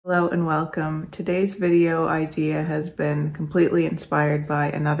Hello and welcome. Today's video idea has been completely inspired by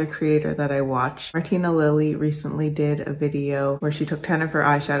another creator that I watch. Martina Lily recently did a video where she took 10 of her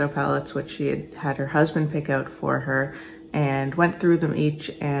eyeshadow palettes, which she had her husband pick out for her, and went through them each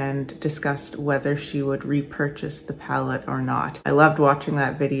and discussed whether she would repurchase the palette or not. I loved watching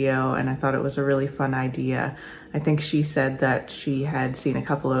that video and I thought it was a really fun idea. I think she said that she had seen a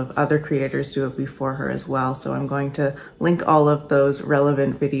couple of other creators do it before her as well, so I'm going to link all of those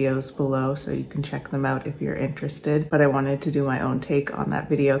relevant videos below so you can check them out if you're interested. But I wanted to do my own take on that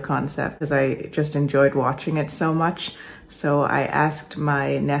video concept because I just enjoyed watching it so much. So I asked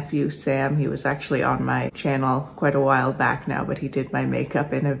my nephew Sam, he was actually on my channel quite a while back now, but he did my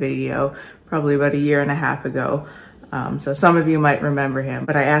makeup in a video probably about a year and a half ago. So some of you might remember him,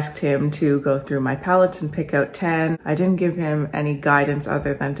 but I asked him to go through my palettes and pick out 10. I didn't give him any guidance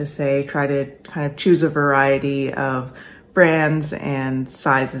other than to say, try to kind of choose a variety of brands and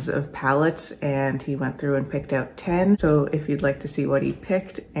sizes of palettes, and he went through and picked out 10. So if you'd like to see what he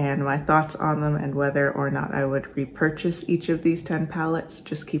picked and my thoughts on them and whether or not I would repurchase each of these 10 palettes,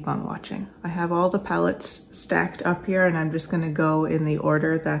 just keep on watching. I have all the palettes stacked up here and I'm just going to go in the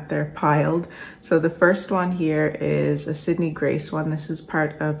order that they're piled. So the first one here is a Sydney Grace one. This is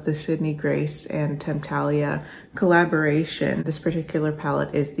part of the Sydney Grace and Temptalia collaboration. This particular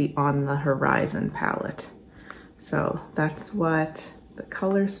palette is the On the Horizon palette. So that's what the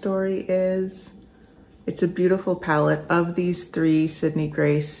color story is. It's a beautiful palette. Of these three Sydney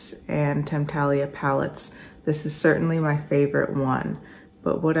Grace and Temptalia palettes, this is certainly my favorite one.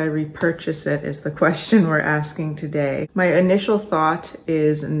 But would I repurchase it is the question we're asking today. My initial thought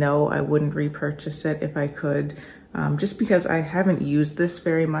is no, I wouldn't repurchase it if I could. Just because I haven't used this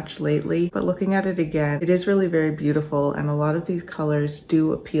very much lately, but looking at it again, it is really very beautiful and a lot of these colors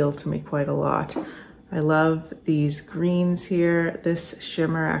do appeal to me quite a lot. I love these greens here. This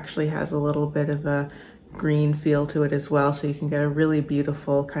shimmer actually has a little bit of a green feel to it as well, so you can get a really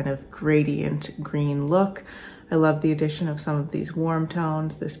beautiful kind of gradient green look. I love the addition of some of these warm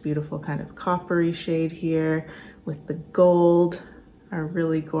tones. This beautiful kind of coppery shade here with the gold are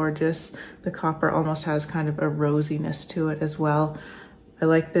really gorgeous. The copper almost has kind of a rosiness to it as well. I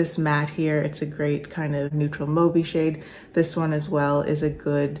like this matte here. It's a great kind of neutral mauvey shade. This one as well is a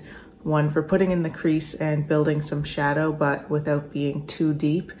good one for putting in the crease and building some shadow, but without being too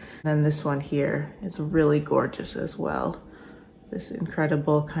deep. And then this one here is really gorgeous as well. This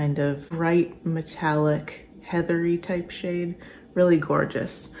incredible kind of bright metallic heathery type shade, really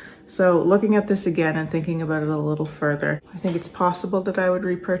gorgeous. So looking at this again and thinking about it a little further, I think it's possible that I would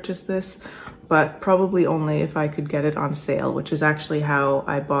repurchase this, but probably only if I could get it on sale, which is actually how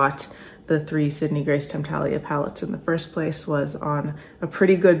I bought the three Sydney Grace Temptalia palettes in the first place, was on a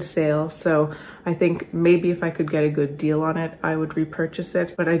pretty good sale. So I think maybe if I could get a good deal on it, I would repurchase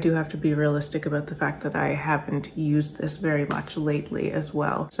it. But I do have to be realistic about the fact that I haven't used this very much lately as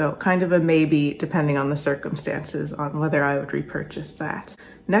well. So kind of a maybe depending on the circumstances on whether I would repurchase that.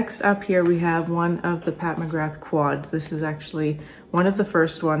 Next up here we have one of the Pat McGrath quads. This is actually one of the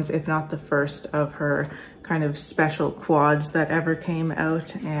first ones, if not the first, of her kind of special quads that ever came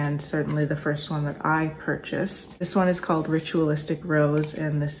out, and certainly the first one that I purchased. This one is called Ritualistic Rose,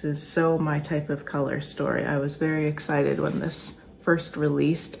 and this is so my type of color story. I was very excited when this first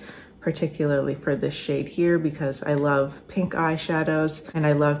released, particularly for this shade here, because I love pink eyeshadows and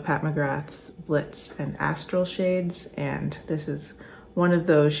I love Pat McGrath's Blitz and Astral shades, and this is one of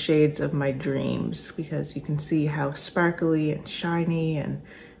those shades of my dreams because you can see how sparkly and shiny and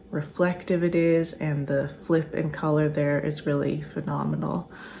reflective it is, and the flip in color there is really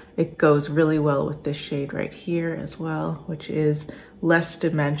phenomenal. It goes really well with this shade right here as well, which is less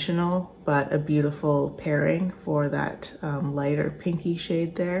dimensional but a beautiful pairing for that lighter pinky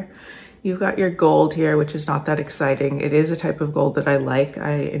shade there. You've got your gold here, which is not that exciting. It is a type of gold that I like.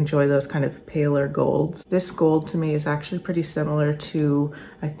 I enjoy those kind of paler golds. This gold to me is actually pretty similar to,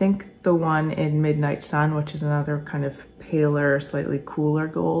 I think, the one in Midnight Sun, which is another kind of paler, slightly cooler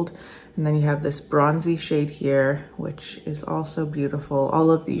gold. And then you have this bronzy shade here, which is also beautiful.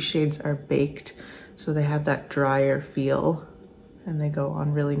 All of these shades are baked, so they have that drier feel and they go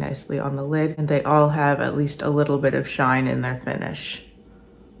on really nicely on the lid. And they all have at least a little bit of shine in their finish.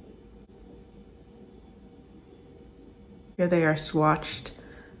 Here they are swatched.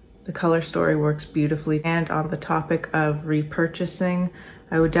 The color story works beautifully. And on the topic of repurchasing,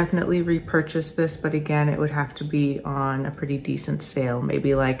 I would definitely repurchase this, but again, it would have to be on a pretty decent sale,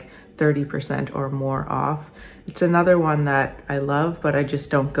 maybe like 30% or more off. It's another one that I love, but I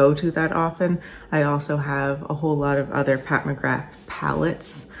just don't go to that often. I also have a whole lot of other Pat McGrath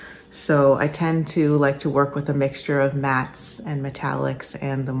palettes, So I tend to like to work with a mixture of mattes and metallics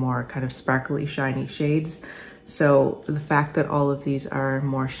and the more kind of sparkly, shiny shades. So the fact that all of these are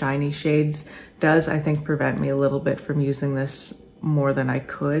more shiny shades does, I think, prevent me a little bit from using this more than I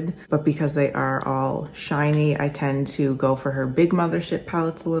could. But because they are all shiny, I tend to go for her big mothership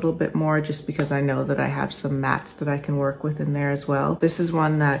palettes a little bit more, just because I know that I have some mattes that I can work with in there as well. This is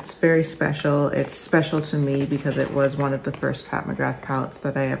one that's very special. It's special to me because it was one of the first Pat McGrath palettes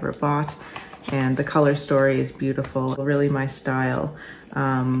that I ever bought. And the color story is beautiful, really my style.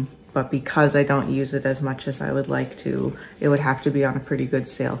 But because I don't use it as much as I would like to, it would have to be on a pretty good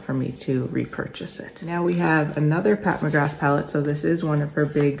sale for me to repurchase it. Now we have another Pat McGrath palette. So this is one of her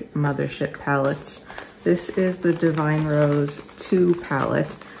big mothership palettes. This is the Divine Rose 2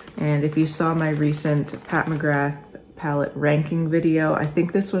 palette. And if you saw my recent Pat McGrath palette ranking video, I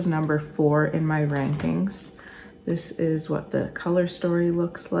think this was number 4 in my rankings. This is what the color story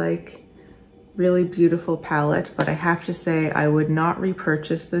looks like. Really beautiful palette, but I have to say I would not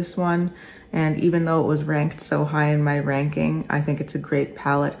repurchase this one. And even though it was ranked so high in my ranking, I think it's a great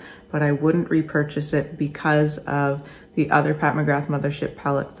palette, but I wouldn't repurchase it because of the other Pat McGrath mothership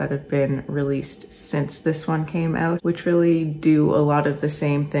palettes that have been released since this one came out, which really do a lot of the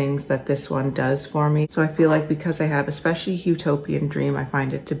same things that this one does for me. So I feel like because I have especially Utopian Dream, I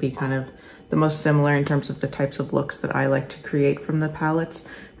find it to be kind of the most similar in terms of the types of looks that I like to create from the palettes.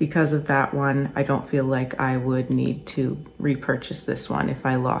 Because of that one, I don't feel like I would need to repurchase this one if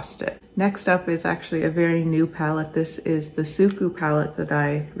I lost it. Next up is actually a very new palette. This is the Suqqu palette that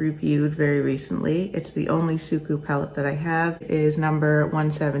I reviewed very recently. It's the only Suqqu palette that I have. It is number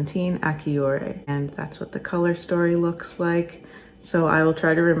 117, Akiurei. And that's what the color story looks like. So I will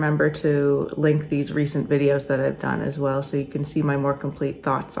try to remember to link these recent videos that I've done as well, so you can see my more complete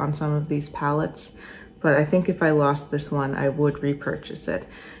thoughts on some of these palettes. But I think if I lost this one, I would repurchase it.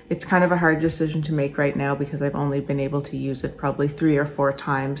 It's kind of a hard decision to make right now because I've only been able to use it probably 3 or 4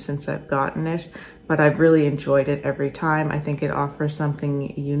 times since I've gotten it, but I've really enjoyed it every time. I think it offers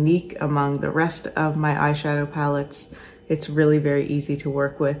something unique among the rest of my eyeshadow palettes. It's really very easy to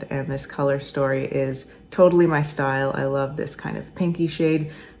work with, and this color story is totally my style. I love this kind of pinky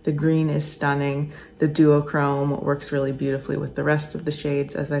shade. The green is stunning. The duochrome works really beautifully with the rest of the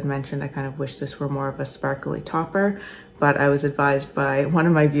shades. As I've mentioned, I kind of wish this were more of a sparkly topper, but I was advised by one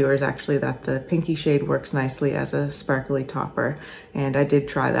of my viewers actually that the pinky shade works nicely as a sparkly topper, and I did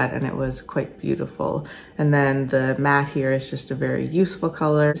try that and it was quite beautiful. And then the matte here is just a very useful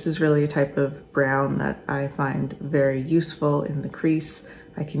color. This is really a type of brown that I find very useful in the crease.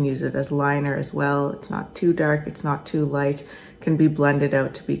 I can use it as liner as well. It's not too dark, it's not too light. Can be blended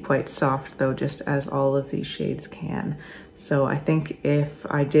out to be quite soft though, just as all of these shades can. So I think if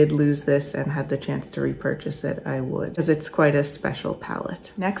I did lose this and had the chance to repurchase it, I would, because it's quite a special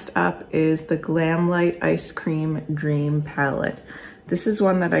palette. Next up is the Glamlight Ice Cream Dream palette. This is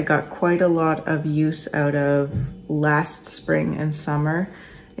one that I got quite a lot of use out of last spring and summer.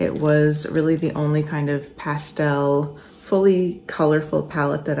 It was really the only kind of pastel, fully colorful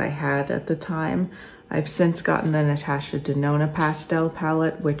palette that I had at the time. I've since gotten the Natasha Denona pastel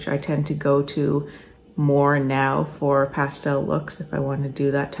palette, which I tend to go to more now for pastel looks if I want to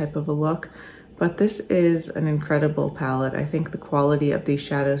do that type of a look. But this is an incredible palette. I think the quality of these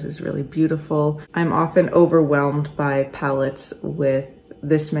shadows is really beautiful. I'm often overwhelmed by palettes with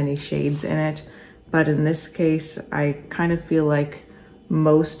this many shades in it, but in this case, I kind of feel like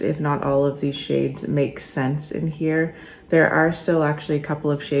most, if not all of these shades make sense in here. There are still actually a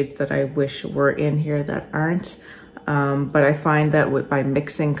couple of shades that I wish were in here that aren't, but I find that by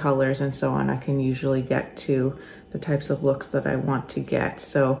mixing colors and so on, I can usually get to the types of looks that I want to get.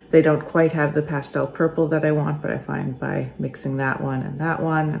 So they don't quite have the pastel purple that I want, but I find by mixing that one, and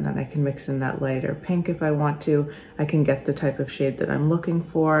then I can mix in that lighter pink if I want to, I can get the type of shade that I'm looking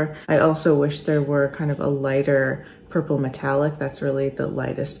for. I also wish there were kind of a lighter purple metallic. That's really the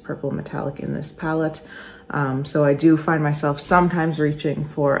lightest purple metallic in this palette. So I do find myself sometimes reaching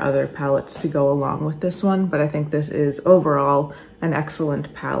for other palettes to go along with this one, but I think this is overall an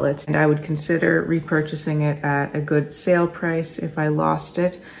excellent palette, and I would consider repurchasing it at a good sale price if I lost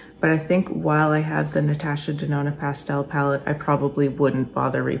it. But I think while I had the Natasha Denona pastel palette, I probably wouldn't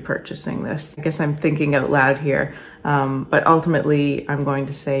bother repurchasing this. I guess I'm thinking out loud here, but ultimately I'm going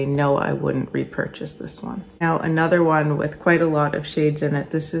to say no, I wouldn't repurchase this one. Now another one with quite a lot of shades in it.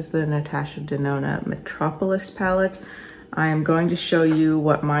 This is the Natasha Denona Metropolis palette. I'm going to show you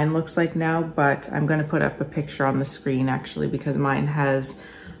what mine looks like now, but I'm going to put up a picture on the screen actually, because mine has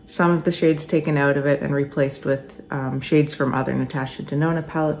some of the shades taken out of it and replaced with shades from other Natasha Denona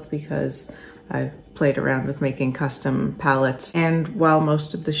palettes, because I've played around with making custom palettes. And while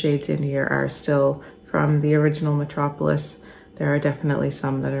most of the shades in here are still from the original Metropolis, there are definitely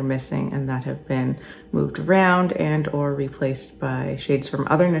some that are missing and that have been moved around and or replaced by shades from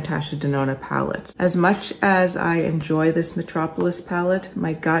other Natasha Denona palettes. As much as I enjoy this Metropolis palette,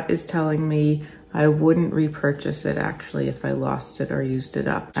 my gut is telling me I wouldn't repurchase it actually if I lost it or used it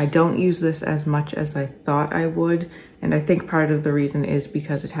up. I don't use this as much as I thought I would, and I think part of the reason is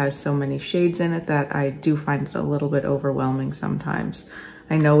because it has so many shades in it that I do find it a little bit overwhelming sometimes.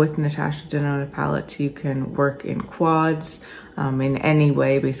 I know with Natasha Denona palettes you can work in quads, in any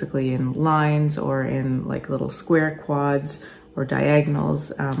way, basically in lines or in like little square quads or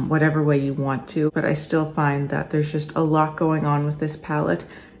diagonals, whatever way you want to. But I still find that there's just a lot going on with this palette.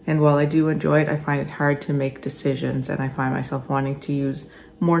 And while I do enjoy it, I find it hard to make decisions, and I find myself wanting to use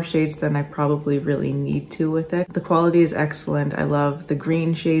more shades than I probably really need to with it. The quality is excellent. I love the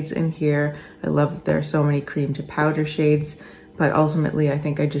green shades in here. I love that there are so many cream to powder shades, but ultimately I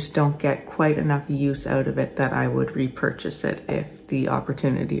think I just don't get quite enough use out of it that I would repurchase it if the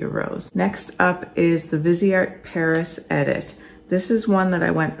opportunity arose. Next up is the Viseart Paris Edit. This is one that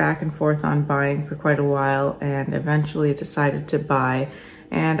I went back and forth on buying for quite a while and eventually decided to buy.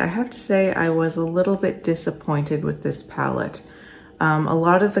 And I have to say I was a little bit disappointed with this palette. A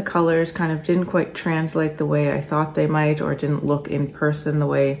lot of the colors kind of didn't quite translate the way I thought they might, or didn't look in person the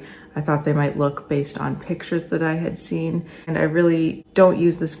way I thought they might look based on pictures that I had seen. And I really don't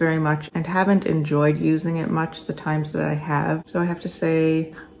use this very much and haven't enjoyed using it much the times that I have. So I have to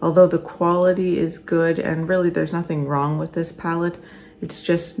say, although the quality is good and really there's nothing wrong with this palette, it's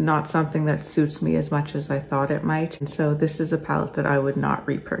just not something that suits me as much as I thought it might. And so this is a palette that I would not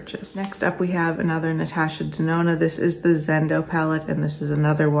repurchase. Next up, we have another Natasha Denona. This is the Zendo palette, and this is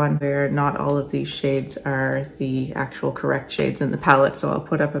another one where not all of these shades are the actual correct shades in the palette, so I'll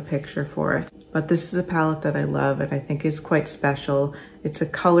put up a picture for it. But this is a palette that I love and I think is quite special. It's a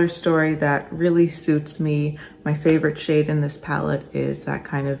color story that really suits me. My favorite shade in this palette is that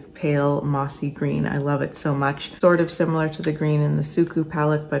kind of pale mossy green. I love it so much. Sort of similar to the green in the Suqqu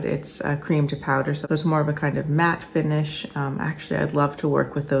palette, but it's cream to powder, so it's more of a kind of matte finish. Actually, I'd love to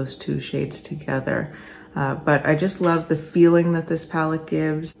work with those two shades together. But I just love the feeling that this palette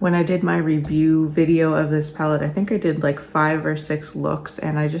gives. When I did my review video of this palette, I think I did like 5 or 6 looks,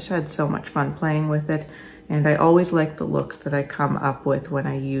 and I just had so much fun playing with it. And I always like the looks that I come up with when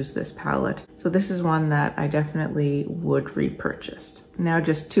I use this palette. So this is one that I definitely would repurchase. Now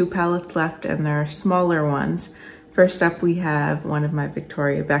just 2 palettes left, and they're smaller ones. First up, we have one of my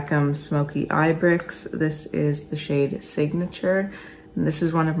Victoria Beckham Smoky Eye Bricks. This is the shade Signature. And this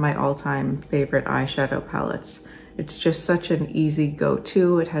is one of my all-time favorite eyeshadow palettes. It's just such an easy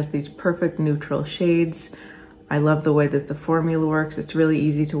go-to. It has these perfect neutral shades. I love the way that the formula works. It's really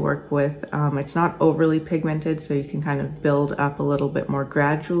easy to work with. It's not overly pigmented, so you can kind of build up a little bit more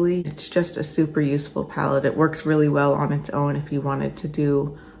gradually. It's just a super useful palette. It works really well on its own if you wanted to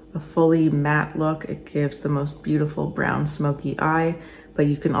do a fully matte look. It gives the most beautiful brown smoky eye, but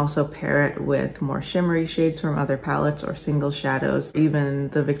you can also pair it with more shimmery shades from other palettes or single shadows, even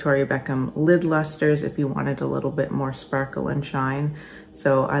the Victoria Beckham lid lusters if you wanted a little bit more sparkle and shine.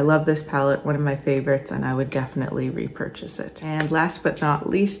 So I love this palette, one of my favorites, and I would definitely repurchase it. And last but not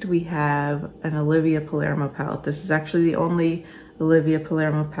least, we have an Olivia Palermo palette. This is actually the only Olivia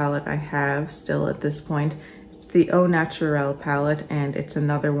Palermo palette I have still at this point. It's the Au Naturel palette, and it's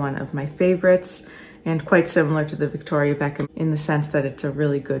another one of my favorites, and quite similar to the Victoria Beckham in the sense that it's a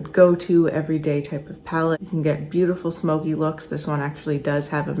really good go-to everyday type of palette. You can get beautiful smoky looks. This one actually does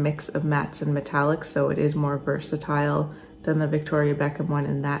have a mix of mattes and metallics, so it is more versatile than the Victoria Beckham one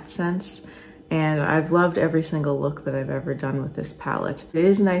in that sense. And I've loved every single look that I've ever done with this palette. It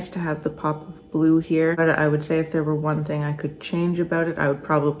is nice to have the pop of blue here, but I would say if there were one thing I could change about it, I would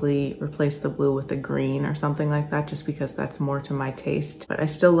probably replace the blue with the green or something like that, just because that's more to my taste. But I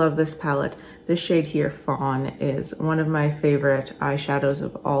still love this palette. This shade here, Fawn, is one of my favorite eyeshadows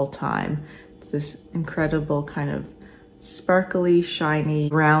of all time. It's this incredible kind of sparkly, shiny,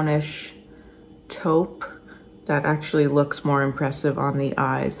 brownish taupe that actually looks more impressive on the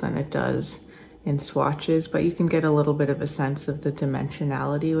eyes than it does in swatches, but you can get a little bit of a sense of the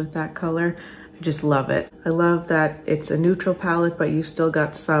dimensionality with that color. I just love it. I love that it's a neutral palette, but you've still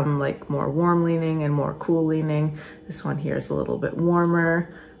got some like more warm leaning and more cool leaning. This one here is a little bit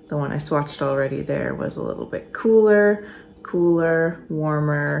warmer. The one I swatched already there was a little bit cooler,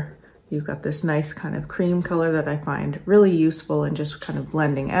 warmer. You've got this nice kind of cream color that I find really useful in just kind of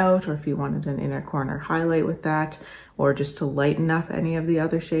blending out, or if you wanted an inner corner highlight with that, or just to lighten up any of the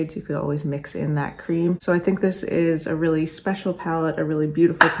other shades, you could always mix in that cream. So I think this is a really special palette, a really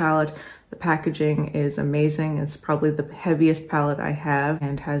beautiful palette The packaging is amazing. It's probably the heaviest palette I have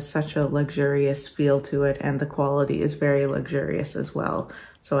and has such a luxurious feel to it, and the quality is very luxurious as well.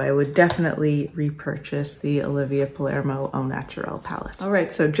 So I would definitely repurchase the Olivia Palermo Au Naturel palette. All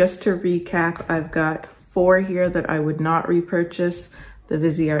right, so just to recap, I've got 4 here that I would not repurchase: the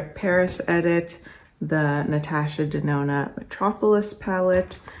Viseart Paris Edit, the Natasha Denona Metropolis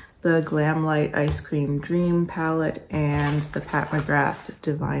palette, the Glamlight Ice Cream Dream palette, and the Pat McGrath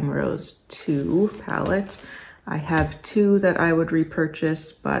Divine Rose 2 palette. I have 2 that I would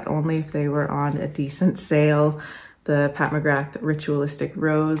repurchase, but only if they were on a decent sale: the Pat McGrath Ritualistic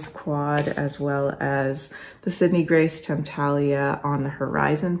Rose Quad, as well as the Sydney Grace Temptalia On the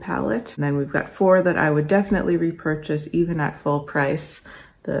Horizon palette. And then we've got 4 that I would definitely repurchase even at full price: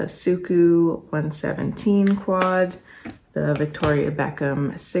 the Suqqu 117 Quad, the Victoria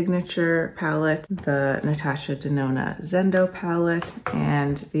Beckham Signature palette, the Natasha Denona Zendo palette,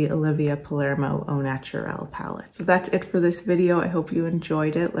 and the Olivia Palermo Au Naturel palette. So that's it for this video. I hope you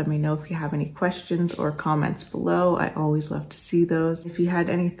enjoyed it. Let me know if you have any questions or comments below. I always love to see those. If you had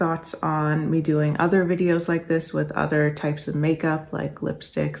any thoughts on me doing other videos like this with other types of makeup, like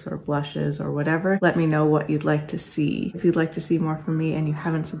lipsticks or blushes or whatever, let me know what you'd like to see. If you'd like to see more from me and you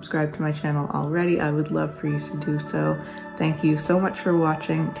haven't subscribed to my channel already, I would love for you to do so. Thank you so much for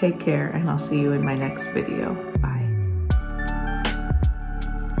watching. Take care, and I'll see you in my next video. Bye.